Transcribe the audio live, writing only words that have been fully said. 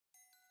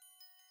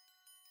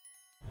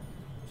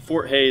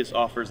Fort Hays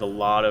offers a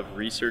lot of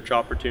research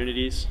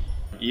opportunities.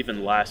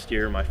 Even last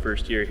year, my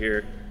first year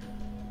here,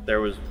 there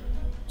was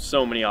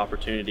so many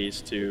opportunities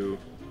to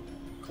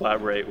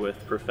collaborate with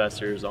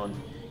professors on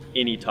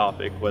any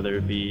topic, whether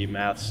it be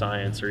math,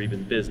 science, or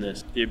even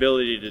business. The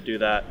ability to do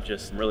that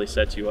just really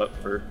sets you up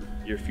for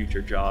your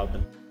future job.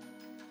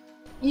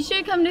 You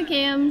should come to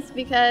KAMS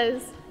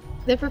because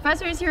the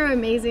professors here are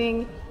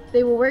amazing.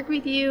 They will work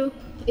with you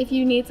if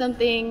you need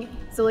something.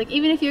 So like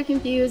even if you're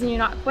confused and you're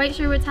not quite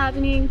sure what's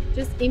happening,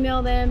 just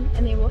email them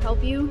and they will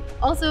help you.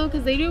 Also,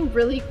 because they do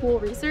really cool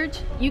research,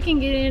 you can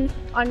get in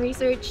on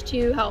research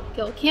to help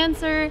kill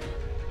cancer.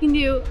 You can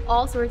do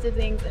all sorts of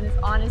things and it's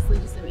honestly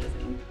just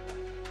amazing.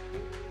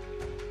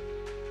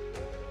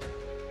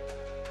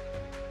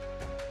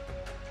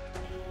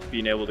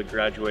 Being able to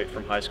graduate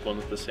from high school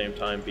and at the same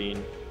time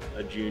being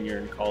a junior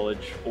in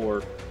college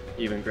or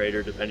even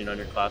greater depending on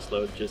your class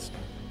load just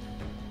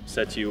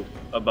sets you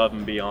above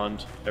and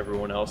beyond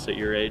everyone else at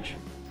your age.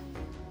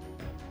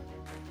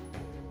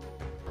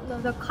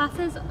 The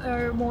classes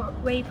are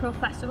way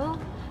professional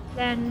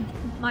than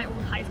my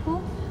old high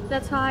school.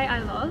 That's why I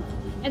love.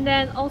 And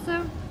then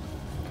also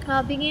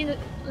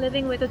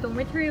living with a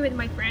dormitory with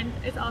my friends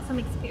is awesome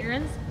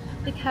experience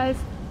because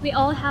we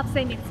all have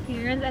same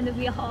experience and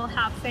we all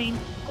have same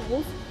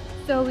goals.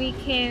 So we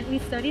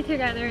study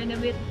together and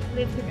then we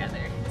live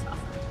together. It's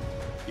awesome.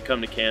 You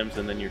come to KAMS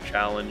and then you're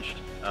challenged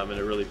and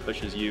it really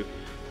pushes you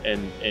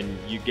and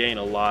you gain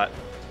a lot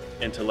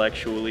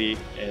intellectually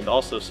and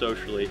also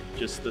socially.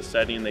 Just the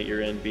setting that you're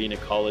in, being at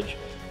college,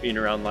 being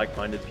around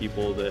like-minded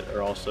people that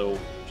are also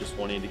just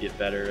wanting to get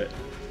better at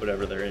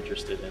whatever they're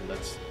interested in.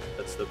 That's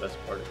the best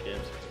part of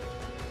KAMS.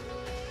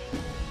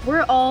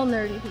 We're all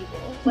nerdy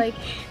people. Like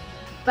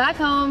back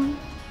home,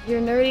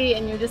 you're nerdy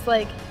and you're just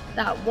like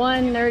that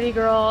one nerdy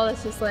girl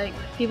that's just like,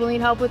 people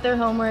need help with their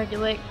homework, you're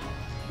like,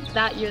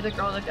 you're the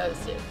girl that goes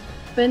to.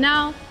 But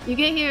now you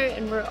get here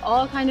and we're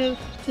all kind of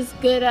just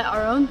good at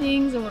our own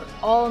things and we're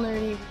all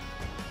nerdy.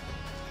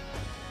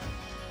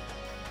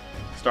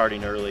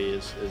 Starting early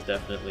is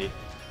definitely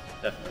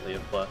a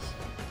plus.